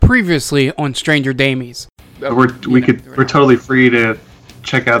Previously on Stranger Damies. We're totally free to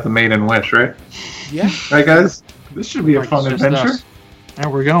check out the Maiden Wish, right? Yeah. Right, guys? This should be a fun adventure.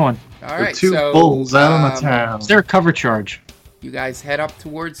 And we're going. All right. Two bulls out on the town. Is there a cover charge? You guys head up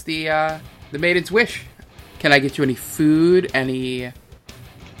towards the Maiden's Wish. Can I get you any food? Any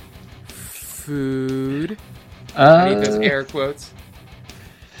food? I need those air quotes.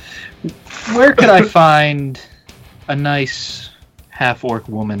 Where could I find a nice half-orc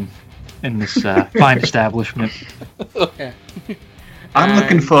woman in this fine establishment? Okay. I'm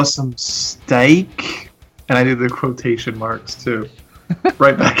looking for some steak. And I do the quotation marks, too.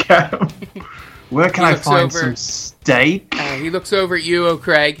 Right back at him. Where can I find some steak? He looks over at you,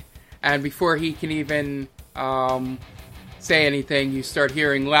 O'Craig, and before he can even say anything, you start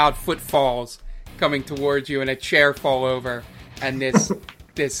hearing loud footfalls coming towards you and a chair fall over. And this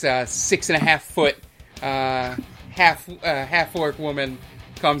 6.5 foot half-orc woman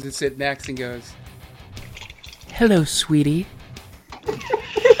comes and sits next and goes, "Hello, sweetie."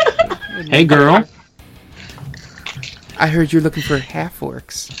 Hey, girl. I heard you're looking for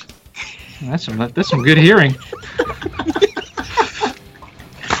half-orcs. That's some good hearing.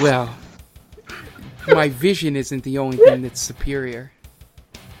 Well, my vision isn't the only thing that's superior.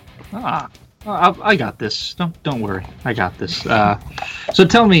 I got this. Don't worry. I got this. So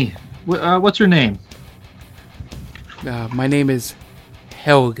tell me, what's your name? My name is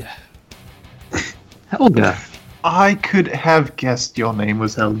Helga. Helga. I could have guessed your name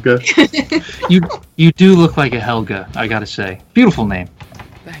was Helga. You do look like a Helga, I gotta say. Beautiful name.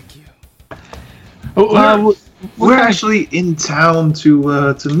 Thank you. We're actually in town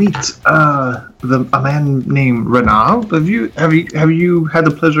to meet a man named Renab. Have you had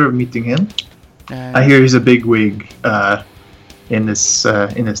the pleasure of meeting him? I hear he's a bigwig in this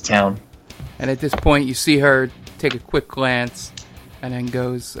town. And at this point, you see her take a quick glance, and then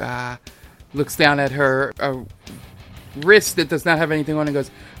goes, looks down at her wrist that does not have anything on, and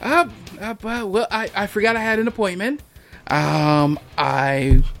goes, well, I forgot I had an appointment.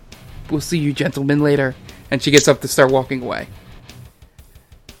 I will see you gentlemen later. And she gets up to start walking away.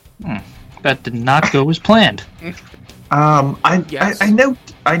 That did not go as planned. Yes.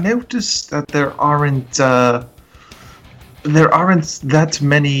 I noticed that there aren't that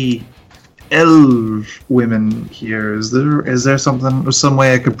many elf women here. Is there some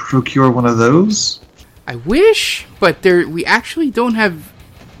way I could procure one of those? I wish, but we actually don't have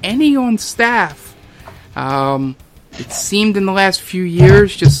any on staff. It seemed in the last few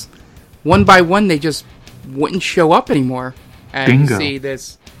years, just one by one, they just wouldn't show up anymore. And Bingo. You see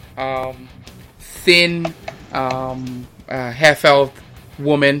this thin, half-elf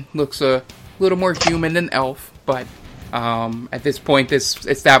woman, looks a little more human than elf, but at this point, this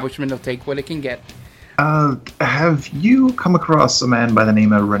establishment will take what it can get. Have you come across a man by the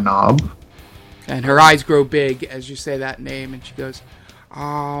name of Renab? And her eyes grow big as you say that name, and she goes,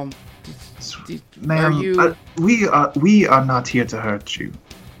 Ma'am, are you... we are not here to hurt you.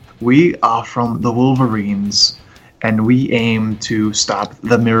 We are from the Wolverines, and we aim to stop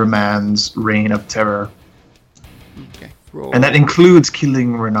the Mirror Man's reign of terror. Okay, roll. And that includes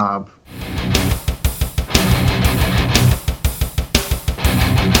killing Renab.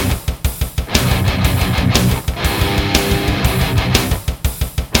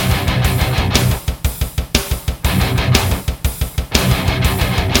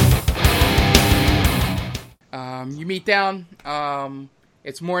 You meet down.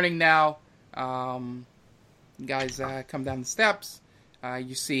 It's morning now. You guys come down the steps.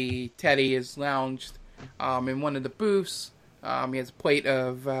 You see Teddy is lounged in one of the booths. He has a plate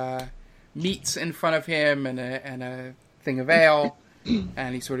of meats in front of him and a thing of ale.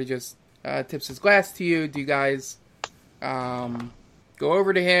 And he sort of just tips his glass to you. Do you guys go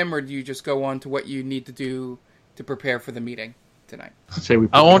over to him, or do you just go on to what you need to do to prepare for the meeting tonight?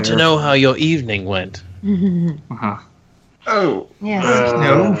 I want to know how your evening went. Uh-huh. Oh, yeah.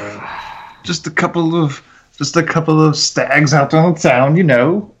 No, just a couple of stags out on the town.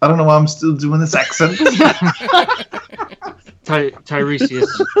 I don't know why I'm still doing this accent. Tiresias,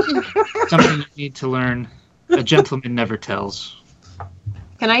 something you need to learn. A gentleman never tells.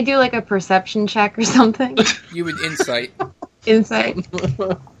 Can I do like a perception check or something? You would insight Insight.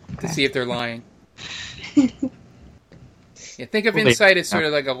 to see if they're lying. Yeah, think of insight as sort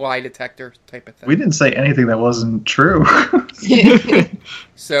of like a lie detector type of thing. We didn't say anything that wasn't true.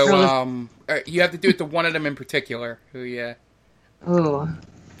 So, you have to do it to one of them in particular. Who? Ooh.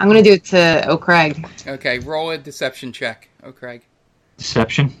 I'm going to do it to O'Craig. Okay, roll a deception check, O'Craig.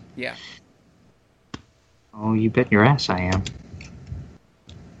 Deception? Yeah. Oh, you bet your ass I am.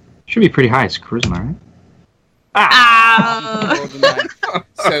 Should be pretty high. It's charisma, right? Ah! Roll the 9.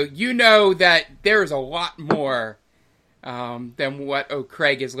 So you know that there's a lot more than what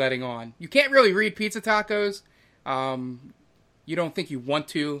O'Craig is letting on. You can't really read Pizza Tacos. You don't think you want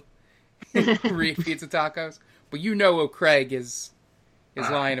to read Pizza Tacos, but you know O'Craig is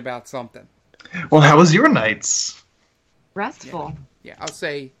lying about something. Well, how was your nights? Restful. Yeah, I'll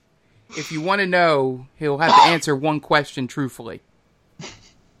say, if you want to know, he'll have to answer one question truthfully.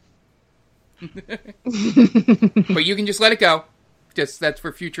 But you can just let it go. Just that's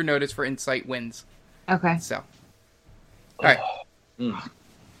for future notice for Insight Wins. Okay. So, all right.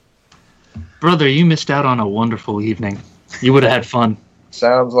 Brother, you missed out on a wonderful evening. You would have had fun.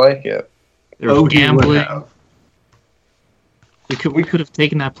 Sounds like it. There was gambling. Have. We could have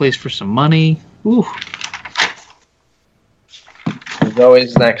taken that place for some money. Ooh. There's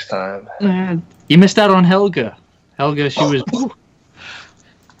always next time. You missed out on Helga. Helga,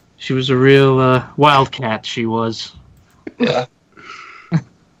 she was a real wildcat. She was. Yeah.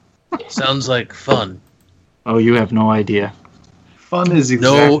 Sounds like fun. Oh, you have no idea. Fun is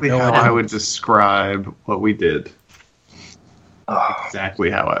exactly No, how I I don't. would describe what we did. Oh, Exactly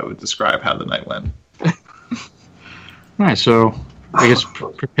how I would describe how the night went. All right, so I guess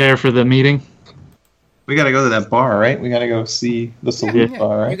prepare for the meeting. We gotta go to that bar, right? We gotta go see the Salute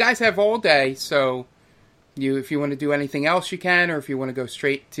bar, You right? guys have all day, so if you want to do anything else, you can, or if you want to go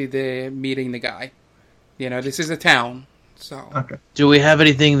straight to the meeting the guy. This is a town, so. Okay. Do we have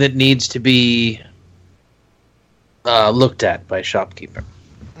anything that needs to be looked at by shopkeeper?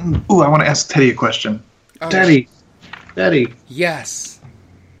 Ooh, I want to ask Teddy a question. Oh, Teddy, Yes.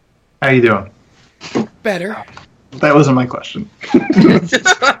 how you doing? Better. That wasn't my question.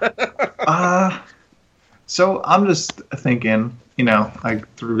 So I'm just thinking, I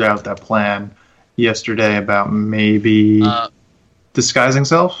threw out that plan yesterday about maybe disguising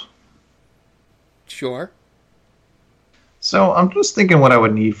self. Sure. So I'm just thinking what I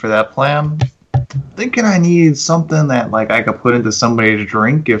would need for that plan. Thinking I need something that I could put into somebody's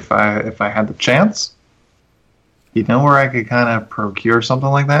drink if I had the chance. Where I could kind of procure something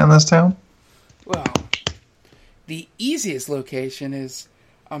like that in this town? Well, the easiest location is,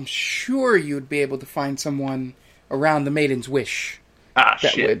 I'm sure you'd be able to find someone around the Maiden's Wish that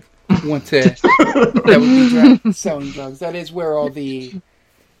Shit. would want to that would be selling drugs. That is where all the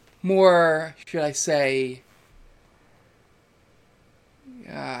more, should I say,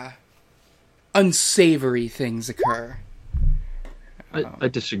 unsavory things occur. I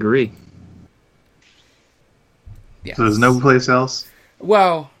disagree. Yes. So there's no place else?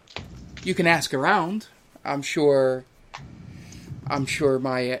 Well, you can ask around. I'm sure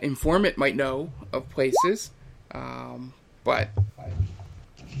my informant might know of places, but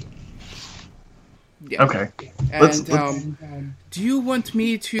yeah. Okay. And Let's- do you want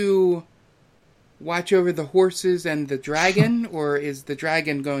me to watch over the horses and the dragon, or is the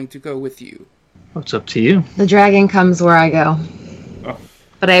dragon going to go with you? It's up to you. The dragon comes where I go. Oh.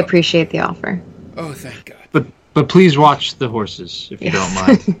 But I appreciate the offer. Oh, thank God. But please watch the horses if you don't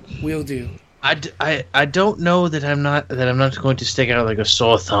mind. We'll do. I don't know that I'm not going to stick out like a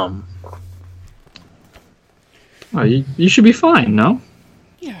sore thumb. Oh, you should be fine, no?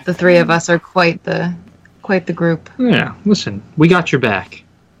 Yeah. The three of us are quite the group. Yeah. Listen, we got your back.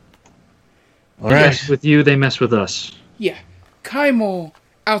 All They right. mess with you, they mess with us. Yeah. Kaimel,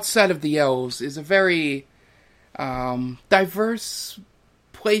 outside of the elves, is a very diverse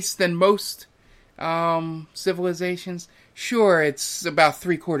place than most civilizations. Sure, it's about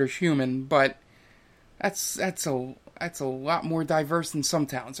 3/4 human, but that's a lot more diverse than some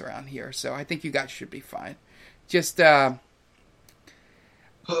towns around here. So I think you guys should be fine. Just I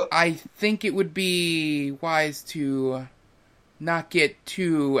think it would be wise to not get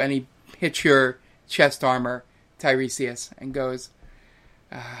too. And he hits your chest armor, Tiresias, and goes,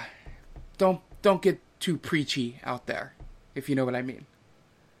 "Don't get too preachy out there, if you know what I mean."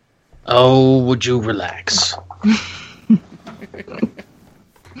 Oh, would you relax?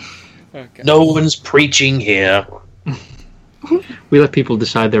 Okay. No one's preaching here. We let people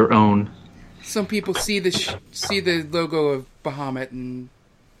decide their own. Some people see the logo of Bahamut, and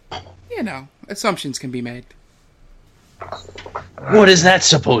assumptions can be made. What is that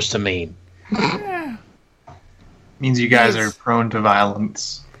supposed to mean? Means you guys Yes. are prone to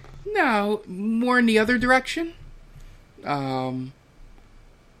violence. No, more in the other direction.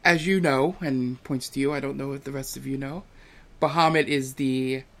 As you know, and points to you, I don't know if the rest of you know, Bahamut is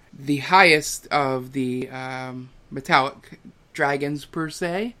the highest of the metallic dragons per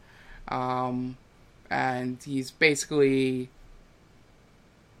se, and he's basically.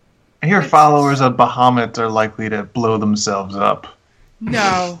 I hear followers of Bahamut are likely to blow themselves up.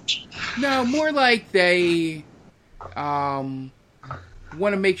 No, more like they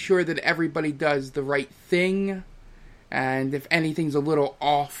want to make sure that everybody does the right thing, and if anything's a little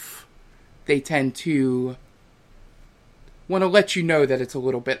off, they tend to want to let you know that it's a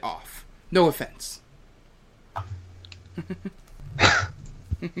little bit off. No offense.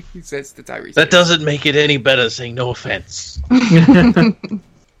 He says to Tyrese. That doesn't make it any better saying no offense.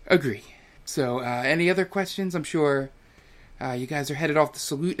 Agree. So, any other questions? I'm sure you guys are headed off to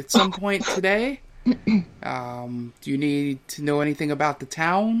Salute at some point today. Do you need to know anything about the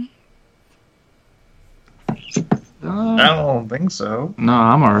town? I don't think so. No,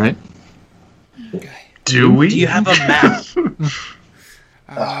 I'm all right. Okay. Do we? Do you have a map?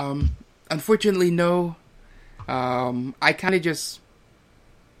 Unfortunately, no. I kind of just,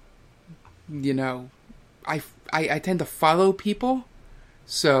 I tend to follow people,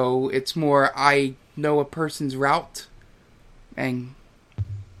 so it's more I know a person's route and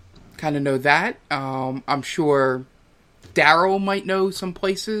kind of know that. I'm sure Daryl might know some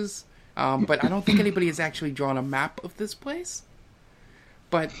places, but I don't think anybody has actually drawn a map of this place.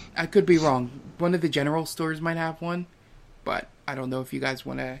 But I could be wrong. One of the general stores might have one, but I don't know if you guys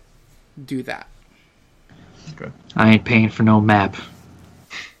want to do that. Okay. I ain't paying for no map.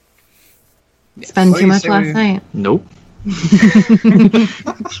 Spend Well, too you much say last we- night. Nope.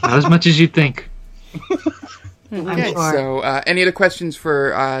 Not as much as you think. Okay, sure. so any other questions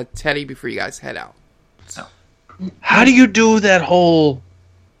for Teddy before you guys head out? How do you do that whole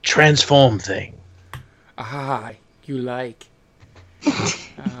transform thing? Ah, you like.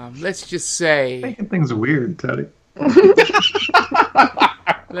 Let's just say, Making things weird, Teddy.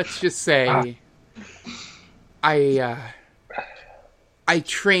 I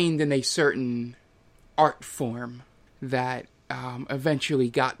trained in a certain art form that eventually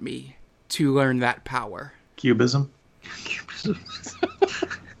got me to learn that power. Cubism.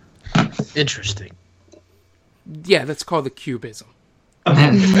 Interesting. Yeah, that's called the cubism.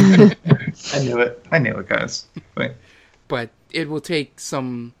 I knew it. I knew it, guys. Wait. But it will take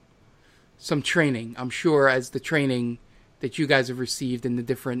some training, I'm sure, as the training that you guys have received in the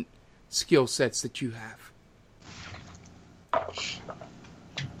different skill sets that you have.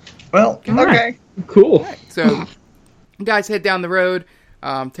 Well, okay. Cool. So, you guys head down the road.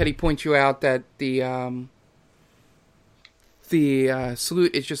 Teddy points you out that the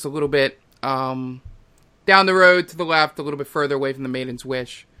Salute is just a little bit down the road to the left, a little bit further away from the Maiden's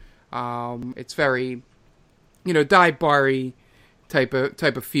Wish. It's very, dive bar-y type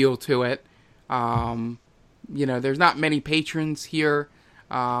of feel to it. There's not many patrons here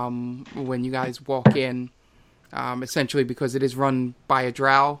when you guys walk in, essentially because it is run by a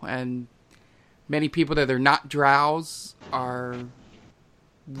drow, and many people that are not drows are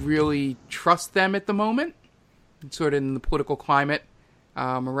really trust them at the moment, sort of in the political climate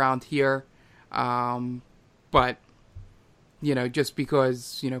around here. But, just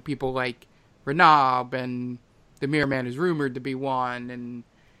because, people like Renab and the Mirror Man is rumored to be one, and,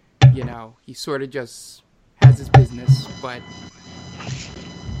 he sort of just has his business, but,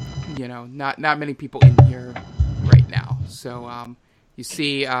 not many people in here right now. So, you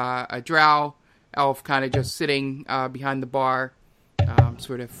see a drow elf kind of just sitting behind the bar,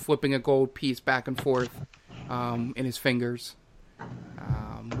 sort of flipping a gold piece back and forth in his fingers.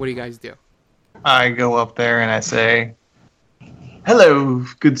 What do you guys do? I go up there and I say, "Hello,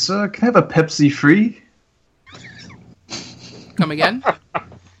 good sir. Can I have a Pepsi free? Come again?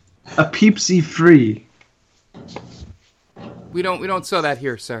 A Pepsi free." We don't sell that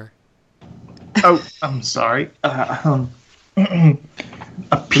here, sir. Oh, I'm sorry. A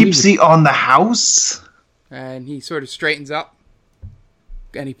Pepsi on the house? And he sort of straightens up,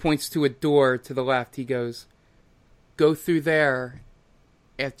 and he points to a door to the left. He goes, "Go through there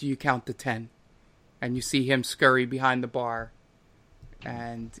after you count to 10. And you see him scurry behind the bar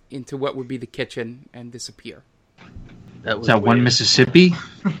and into what would be the kitchen and disappear. That was Is that one weird. Mississippi?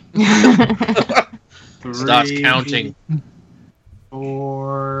 Starts 3, counting.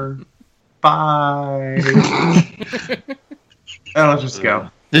 4, 5. Let's just go.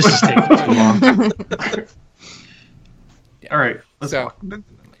 This is taking too long. All right. Let's So- walk.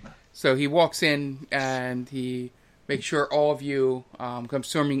 So he walks in and he makes sure all of you, I'm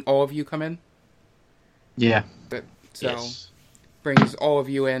assuming all of you come in. Yeah. So Yes. brings all of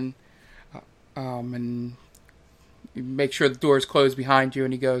you in, and you make sure the door is closed behind you,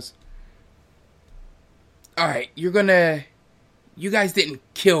 and he goes, "All right, you guys didn't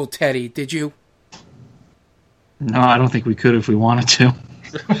kill Teddy, did you?" No, I don't think we could if we wanted to.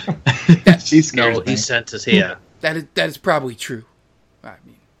 She scares No, me. he sent us here. That is probably true. I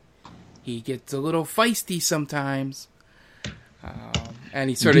mean, he gets a little feisty sometimes. And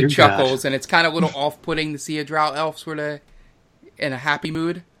he sort of Dear chuckles, and it's kind of a little off-putting to see a drow elf sort of in a happy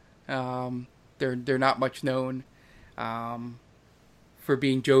mood. They're not much known for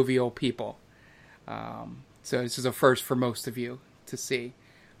being jovial people. So this is a first for most of you to see.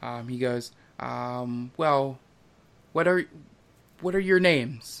 He goes, well, what are your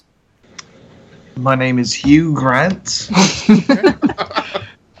names? My name is Hugh Grant.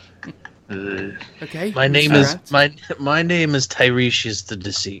 Okay. My name is Tiresias the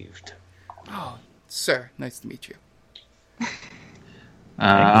Deceived. Oh, sir, nice to meet you.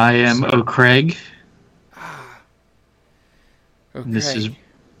 I am O'Craig. Okay.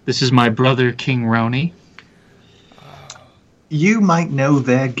 This is my brother King Roni. You might know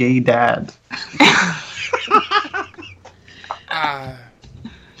their gay dad.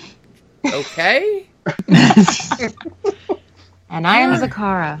 Okay. And I am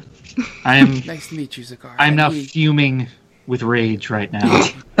Zakara. I am. Nice to meet you, Zakar. I'm now fuming with rage right now.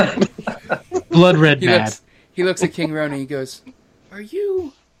 Blood red mad. He looks at King Roni and he goes, Are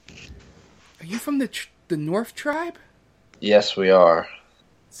you from the North tribe? Yes, we are.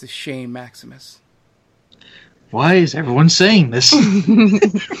 It's a shame, Maximus. Why is everyone saying this?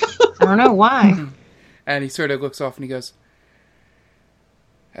 I don't know why. And he sort of looks off and he goes,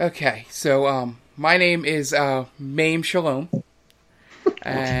 Okay, so my name is Maim Shalom.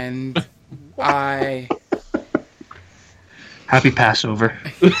 And I... Happy Passover.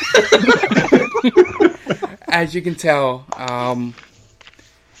 As you can tell,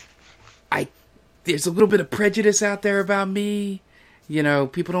 there's a little bit of prejudice out there about me. You know,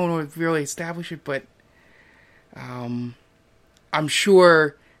 people don't really establish it, but I'm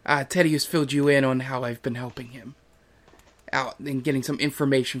sure Teddy has filled you in on how I've been helping him out and getting some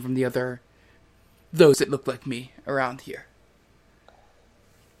information from those that look like me around here.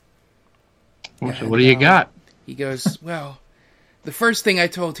 So what do you got? He goes, well, the first thing I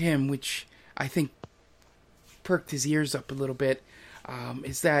told him, which I think perked his ears up a little bit,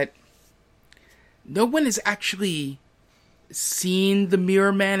 is that no one has actually seen the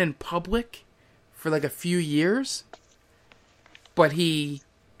Mirror Man in public for like a few years. But you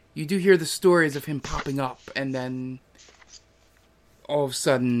do hear the stories of him popping up, and then all of a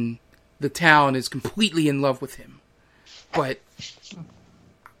sudden the town is completely in love with him. But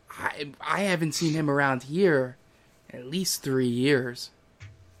I haven't seen him around here in at least 3 years.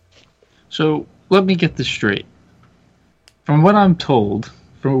 So let me get this straight. From what I'm told,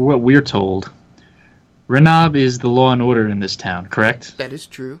 from what we're told, Renab is the law and order in this town, correct? That is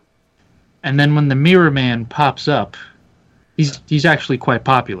true. And then when the Mirror Man pops up, he's actually quite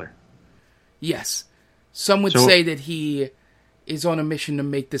popular. Yes. Some would say that he is on a mission to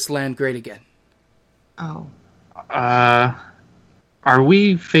make this land great again. Oh. Are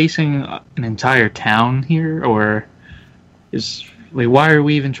we facing an entire town here, or why are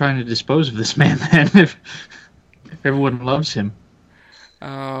we even trying to dispose of this man then if everyone loves him?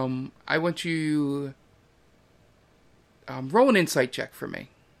 I want you roll an insight check for me.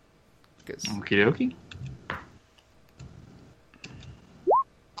 Okie dokie.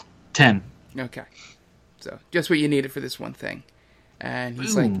 10. Okay. So, just what you needed for this one thing. And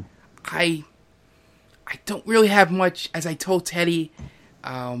he's like, I don't really have much, as I told Teddy,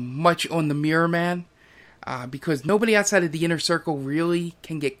 much on the Mirror Man, because nobody outside of the inner circle really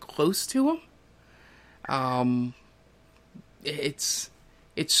can get close to him. It's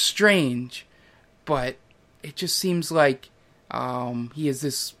strange, but it just seems like he is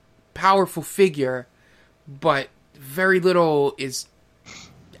this powerful figure, but very little is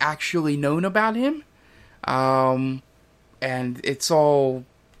actually known about him. And it's all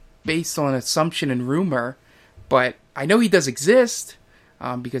based on assumption and rumor, but I know he does exist,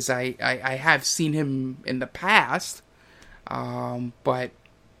 because I have seen him in the past. But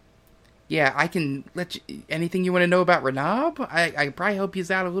yeah, I can let you, anything you want to know about Renab? I probably help you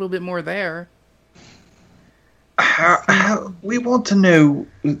out a little bit more there. How we want to know.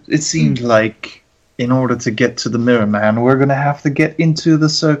 It seems like in order to get to the Mirror Man, we're going to have to get into the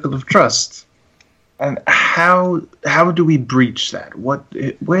Circle of Trust. And how do we breach that?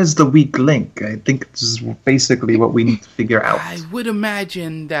 Where's the weak link? I think this is basically what we need to figure out. I would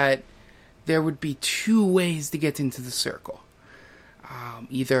imagine that there would be 2 ways to get into the circle.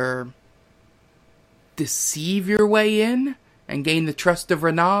 Either deceive your way in and gain the trust of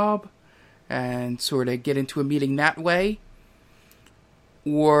Renab and sort of get into a meeting that way,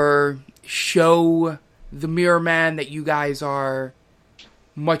 or show the Mirror Man that you guys are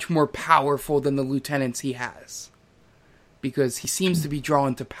much more powerful than the lieutenants he has, because he seems to be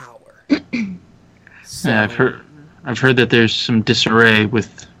drawn to power. So, yeah, I've heard that there's some disarray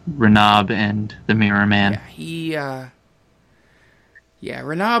with Renab and the Mirror Man. Yeah,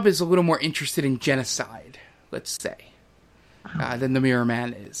 Renab is a little more interested in genocide, let's say. than the Mirror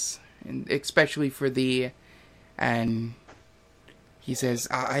Man is, and especially for and he says,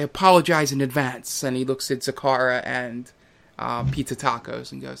 "I apologize in advance." And he looks at Zakara and Pizza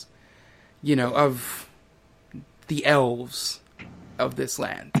Tacos and goes, of the elves of this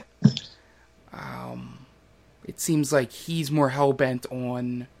land. It seems like he's more hell-bent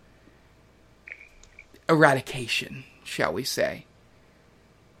on eradication, shall we say.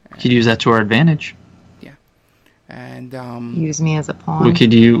 Could use that to our advantage. Yeah. And Use me as a pawn. We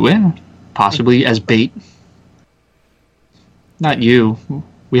could possibly as bait. Not you.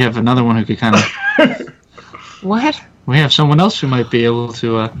 We have another one who could kind of... What? We have someone else who might be able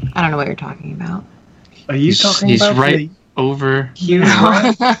to... I don't know what you're talking about. Are you talking about He's right over... Hugh?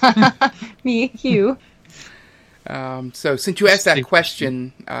 Me, Hugh. So since you asked that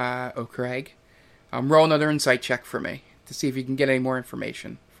question, O'Craig, roll another insight check for me to see if you can get any more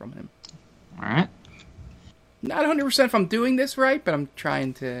information from him. All right. Not 100% if I'm doing this right, but I'm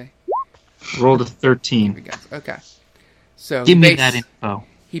trying to... Rolled a 13. Okay. So Give me that info.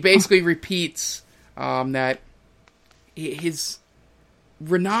 He basically repeats that his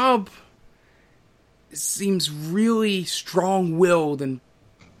Renab seems really strong-willed and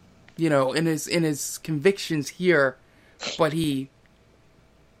in his convictions here, but he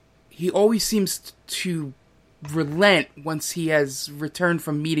always seems to relent once he has returned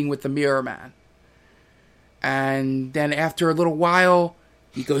from meeting with the Mirror Man. And then after a little while,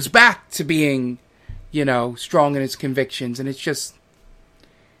 he goes back to being, strong in his convictions, and it's just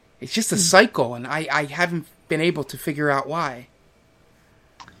a cycle, and I haven't been able to figure out why.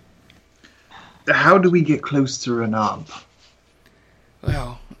 How do we get close to Renab?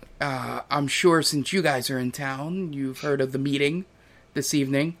 Well, I'm sure since you guys are in town, you've heard of the meeting this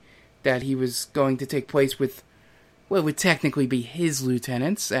evening that he was going to take place with, well, it would technically be his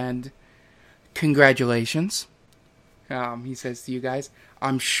lieutenants, and congratulations, he says to you guys.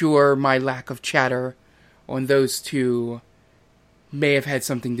 I'm sure my lack of chatter on those two may have had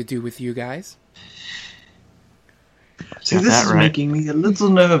something to do with you guys. See, this is making me a little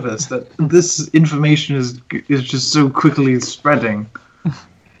nervous that this information is just so quickly spreading.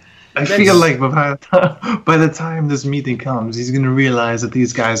 I feel like by the time this meeting comes, he's going to realize that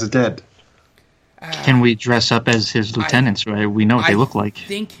these guys are dead. Can we dress up as his lieutenants, right? We know what they look like. I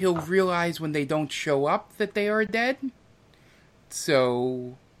think he'll realize when they don't show up that they are dead.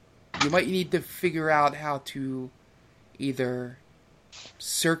 So you might need to figure out how to either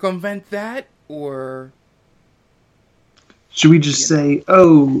circumvent that or... Should we just say,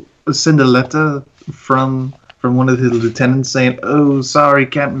 send a letter from one of his lieutenants saying, sorry,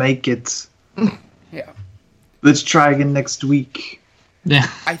 can't make it. Yeah. Let's try again next week. Yeah.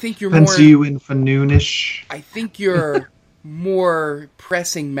 I think you're Pencil you in for noonish. I think your more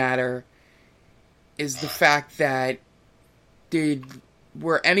pressing matter is the fact that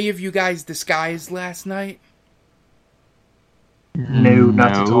were any of you guys disguised last night? No,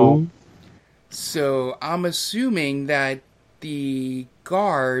 not at all. So I'm assuming that the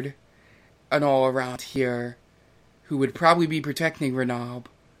guard and all around here who would probably be protecting Renab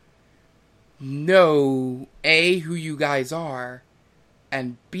know A, who you guys are,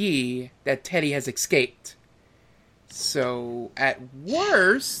 and B, that Teddy has escaped. So at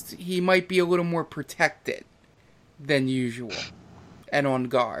worst, he might be a little more protected than usual and on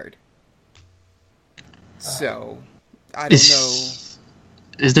guard. So I don't know.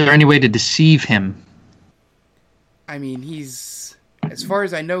 Is there any way to deceive him? I mean, as far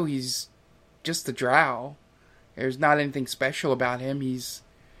as I know, he's just a drow. There's not anything special about him. He's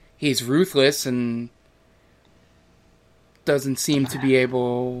ruthless and doesn't seem to be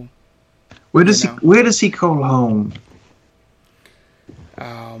able. Where does he call home?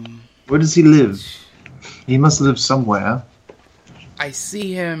 Where does he live? He must live somewhere. I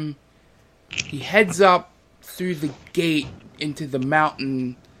see him. He heads up through the gate into the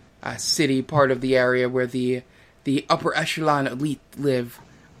mountain city part of the area where the upper echelon elite live.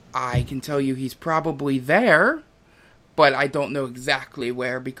 I can tell you he's probably there, but I don't know exactly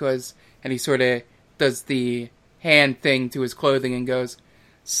where and he sort of does the hand thing to his clothing and goes,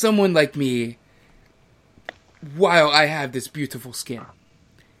 someone like me, while I have this beautiful skin,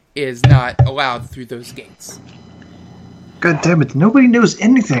 is not allowed through those gates. God damn it, nobody knows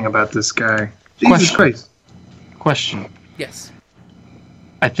anything about this guy. Jesus Christ. Question. Yes.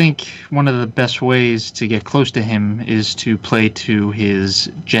 I think one of the best ways to get close to him is to play to his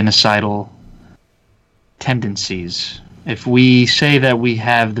genocidal tendencies. If we say that we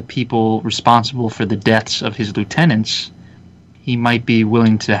have the people responsible for the deaths of his lieutenants, he might be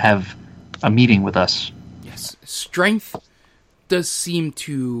willing to have a meeting with us. Yes. Strength does seem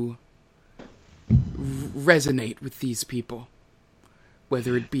to resonate with these people,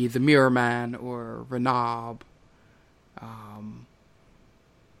 whether it be the Mirror Man or Renab.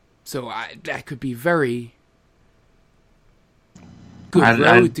 So that could be very good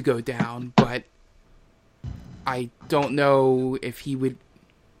road to go down, but I don't know if he would.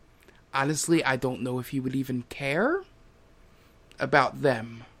 Honestly, I don't know if he would even care about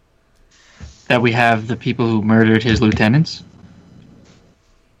them. That we have the people who murdered his lieutenants?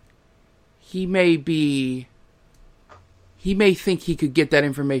 He may think he could get that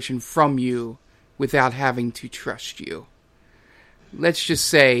information from you without having to trust you. Let's just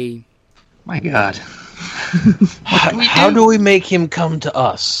say... My God. How do we make him come to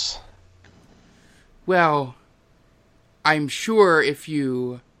us? Well, I'm sure if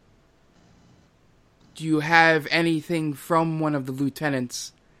you... Do you have anything from one of the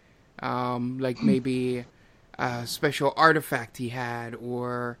lieutenants? Like maybe a special artifact he had,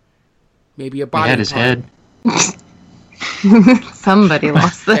 or maybe a body He had his head. Somebody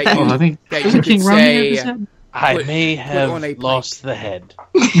lost the head. I think that King Ronnie had his head. I Put- may put have on a lost the head.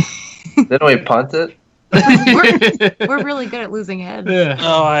 Didn't we punt it? We're really good at losing heads. Yeah.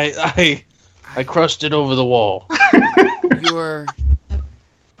 No, I crushed it over the wall.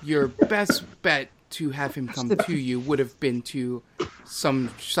 Your best bet to have him come to you would have been to some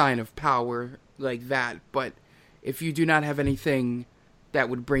sign of power like that, but if you do not have anything that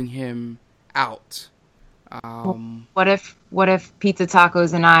would bring him out, What if Pizza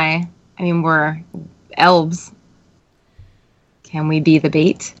Tacos and we're elves? Can we be the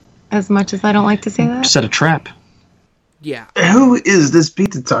bait? As much as I don't like to say that. Set a trap. yeah, Who is this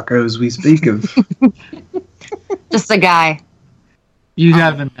Pizza Tacos we speak of? Just a guy. You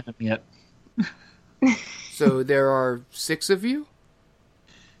haven't met him yet. so there are 6 of you?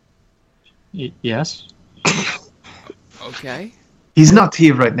 Yes. Okay. He's not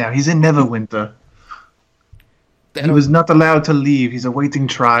here right now. He's in Neverwinter. He was not allowed to leave. He's awaiting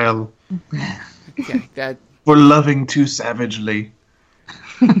trial Okay, that... for loving too savagely.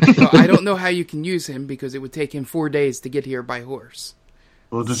 Well, I don't know how you can use him, because it would take him 4 days to get here by horse.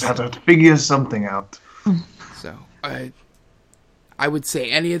 We'll just have to figure something out. So, I would say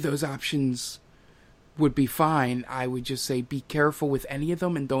any of those options would be fine. I would just say be careful with any of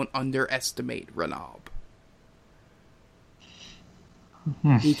them and don't underestimate Renab.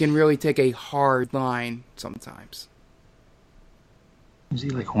 He can really take a hard line sometimes. Is he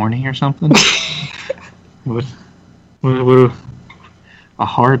like horny or something? What? A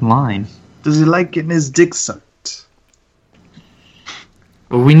hard line. Does he like getting his dick sucked?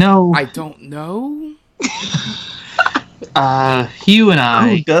 Well, we know. I don't know. Hugh and Who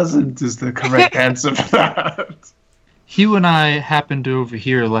I. doesn't is the correct answer for that. Hugh and I happened to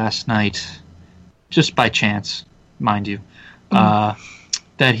overhear last night, just by chance, mind you,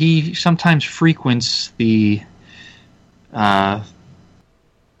 that he sometimes frequents the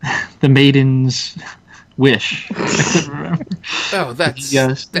Maiden's Wish. I couldn't remember. Oh,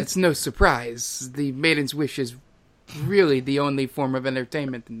 Yes. that's no surprise. The Maiden's Wish is really the only form of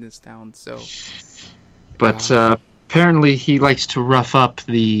entertainment in this town, so... But apparently he likes to rough up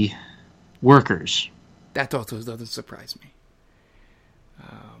the workers. That also doesn't surprise me.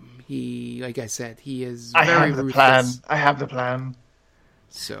 He, like I said, he is I very have the ruthless. plan. I have the plan.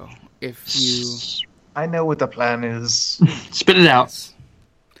 So, if you... I know what the plan is. Spit it out. Yes.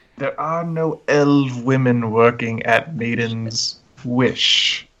 There are no elf women working at Maiden's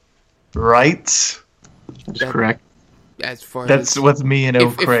Wish. Right? That's That- correct. As far That's as... what me and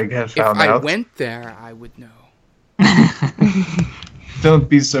if- Craig have found if I out. went there, I would know. Don't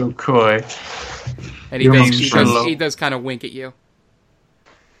be so coy. And You're being shallow. he does kind of wink at you.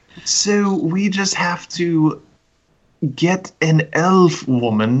 So we just have to get an elf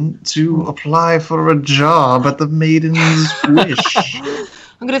woman to apply for a job at the Maiden's Wish.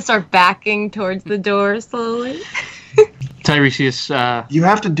 I'm gonna start backing towards the door slowly. Tiresias, You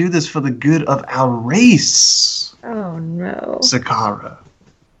have to do this for the good of our race, Oh no. Sakara.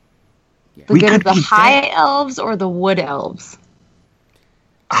 The We good of could the be high elves or the wood elves?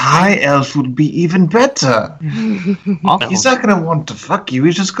 High elf would be even better. He's not gonna want to fuck you.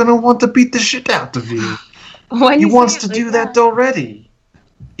 He's just gonna want to beat the shit out of you. When He you wants say to it do like that already.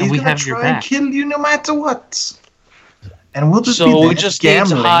 And He's we gonna have your try and back. kill you no matter what. And we'll just be So we there just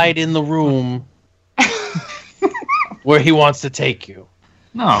gambling. need to hide in the room where he wants to take you.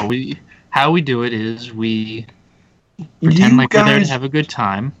 no, how we do it is we pretend like we're there to have a good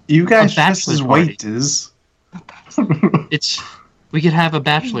time. You guys a just as bachelor party. waiters. We could have a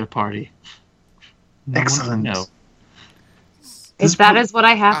bachelor party. No one would Excellent. know. If that is what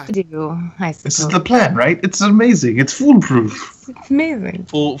I have to do, I suppose. This is the plan, right? It's amazing. It's foolproof. It's amazing.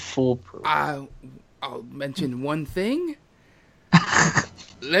 Foolproof. I'll mention one thing.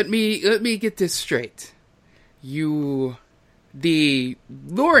 Let me get this straight. The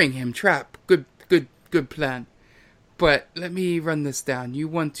luring him trap, good plan. But let me run this down. You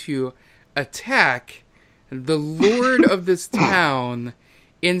want to attack the lord of this town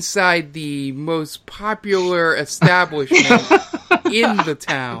inside the most popular establishment in the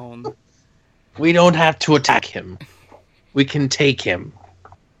town. We don't have to attack him. We can take him.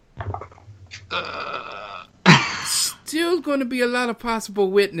 Still going to be a lot of possible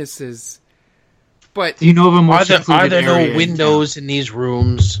witnesses. But Do you know of a more Are there no area windows in these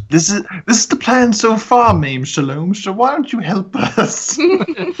rooms? This is the plan so far, Mame Shalom. So why don't you help us?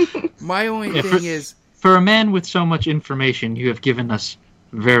 my only thing is... For a man with so much information, you have given us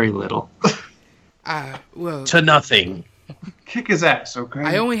very little. Well... To nothing. Kick his ass, okay?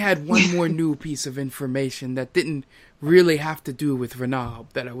 I only had one more new piece of information that didn't really have to do with Renab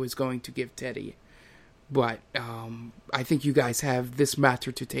that I was going to give Teddy. But I think you guys have this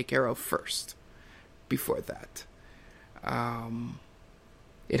matter to take care of first. Before that.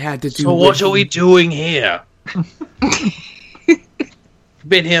 It had to do So with... what are we doing here?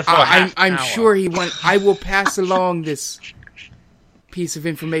 Been here for half an I'm hour. sure I will pass along this piece of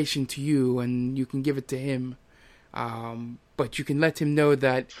information to you, and you can give it to him. But you can let him know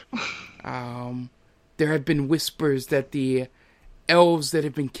that there have been whispers that the elves that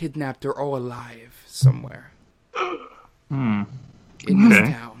have been kidnapped are all alive somewhere in this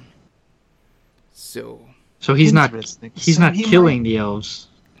town. So he's not Interesting. he's So not he killing the elves.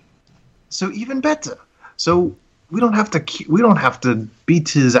 So even better. So we don't have to beat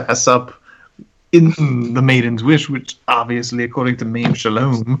his ass up in the Maiden's Wish, which obviously, according to Mame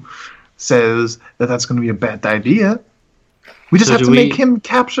Shalom, says that that's going to be a bad idea. We just So have do to we- make him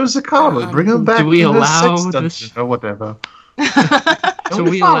capture Zakara, bring him back do we to the allow sex dungeon this- or whatever. So Don't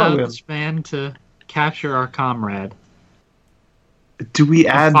we follow allow him. this man to capture our comrade. Do we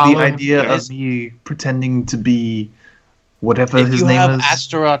add follow the him, idea yes. of me pretending to be whatever If his you name have is?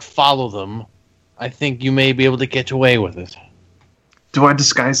 Astaroth follow them, I think you may be able to get away with it. Do I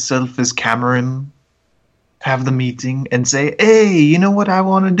disguise self as Cameron? Have the meeting and say, "Hey, you know what I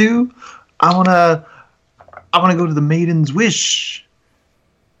want to do? I want to go to the Maiden's Wish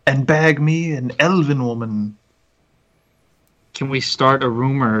and bag me an elven woman." Can we start a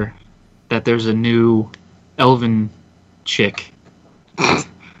rumor that there's a new elven chick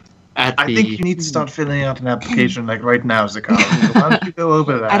at I the... think you need to start filling out an application like right now, Zakara. So why don't you go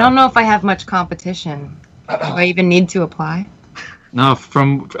over that? I don't know if I have much competition. Do I even need to apply? No,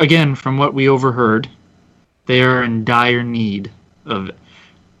 from what we overheard, they are in dire need of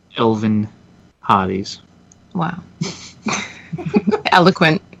elven hotties. Wow.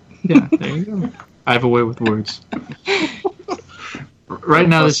 Eloquent. Yeah, there you go. I have a way with words. Right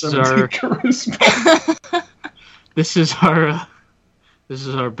now, this is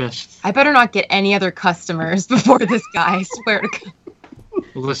our best. I better not get any other customers before this guy, I swear to God.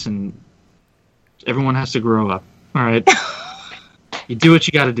 Listen, everyone has to grow up. All right, you do what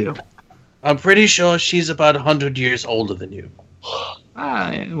you got to do. I'm pretty sure she's about 100 years older than you.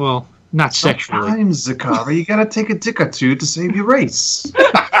 Well, not sexually. Sometimes, Zakara, you gotta take a dick or two to save your race.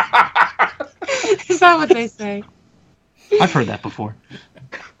 Is that what they say? I've heard that before.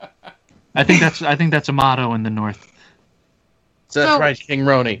 I think that's a motto in the North. So that's So- right, King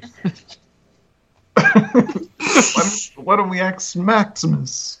Roni. Why don't we ask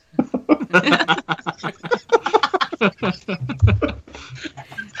Maximus?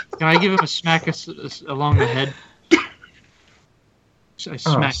 Can I give him a smack along the head? I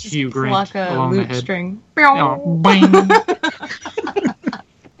smack Hugh Grant Pluck a along the lute head. string. Oh, bang.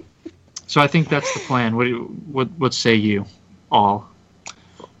 So I think that's the plan. What say you all?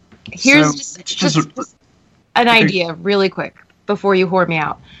 Here's So, just an idea, really quick, before you whore me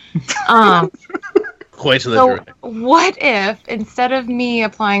out. Quite So, literally. what if instead of me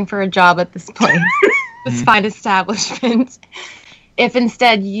applying for a job at this place, this fine establishment, if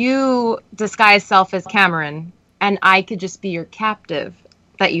instead you disguise self as Cameron and I could just be your captive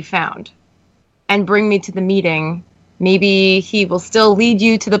that you found and bring me to the meeting? Maybe he will still lead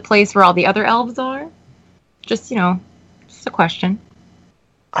you to the place where all the other elves are? Just a question.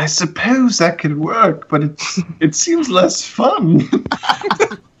 I suppose that could work, but it seems less fun.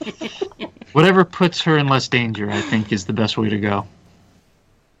 Whatever puts her in less danger, I think, is the best way to go.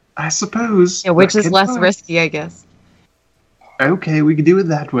 I suppose. Yeah, which that is could less work. risky, I guess. Okay, we could do it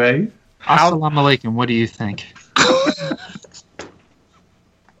that way. Assalamu alaikum. What do you think?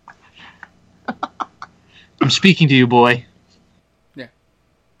 I'm speaking to you, boy.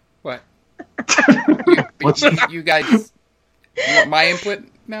 You guys want my input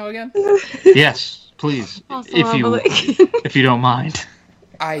now again? Yes, please. Also, If you don't mind.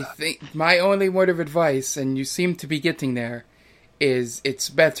 I think my only word of advice, and you seem to be getting there, is it's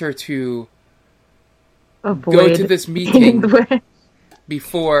better to go to this meeting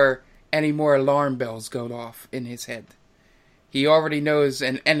before any more alarm bells go off in his head. He already knows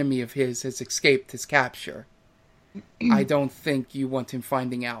an enemy of his has escaped his capture. I don't think you want him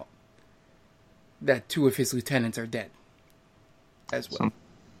finding out that 2 of his lieutenants are dead as well. So,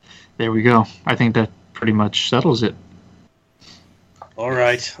 there we go. I think that pretty much settles it. All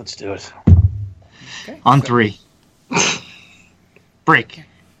right, let's do it. Okay, On 3. Break.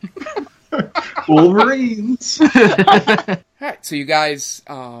 Wolverines. Alright, so you guys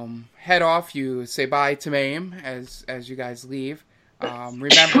head off. You say bye to Mayhem as you guys leave.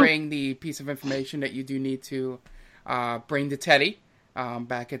 Remembering the piece of information that you do need to bring to Teddy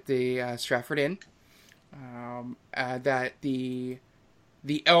back at the Stratford Inn. That the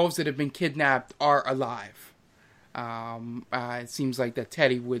elves that have been kidnapped are alive. It seems like that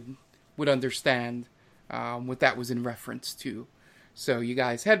Teddy would understand what that was in reference to. So you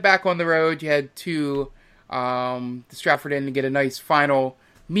guys head back on the road. You head to the Stratford Inn to get a nice final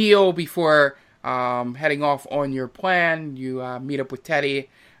meal before heading off on your plan. You meet up with Teddy.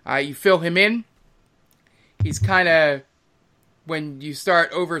 You fill him in. He's kind of, when you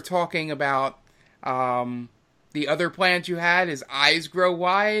start over talking about the other plans you had, his eyes grow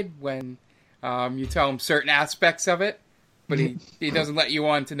wide when you tell him certain aspects of it, but he doesn't let you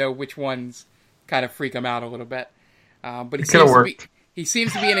on to know which ones kind of freak him out a little bit. But he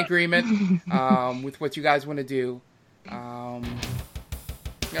seems to be in agreement with what you guys want to do. And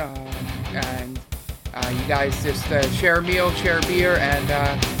you guys just share a meal, share a beer, and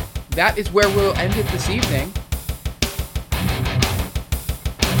that is where we'll end it this evening.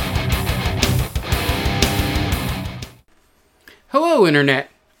 Hello, Internet.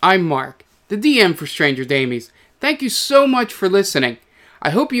 I'm Mark, the DM for Stranger Damies. Thank you so much for listening.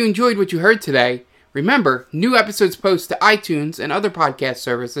 I hope you enjoyed what you heard today. Remember, new episodes post to iTunes and other podcast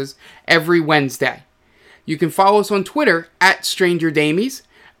services every Wednesday. You can follow us on Twitter at StrangerDamies,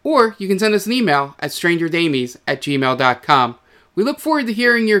 or you can send us an email at strangerdamies@gmail.com. We look forward to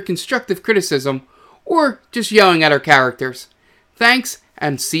hearing your constructive criticism, or just yelling at our characters. Thanks,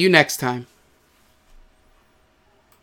 and see you next time.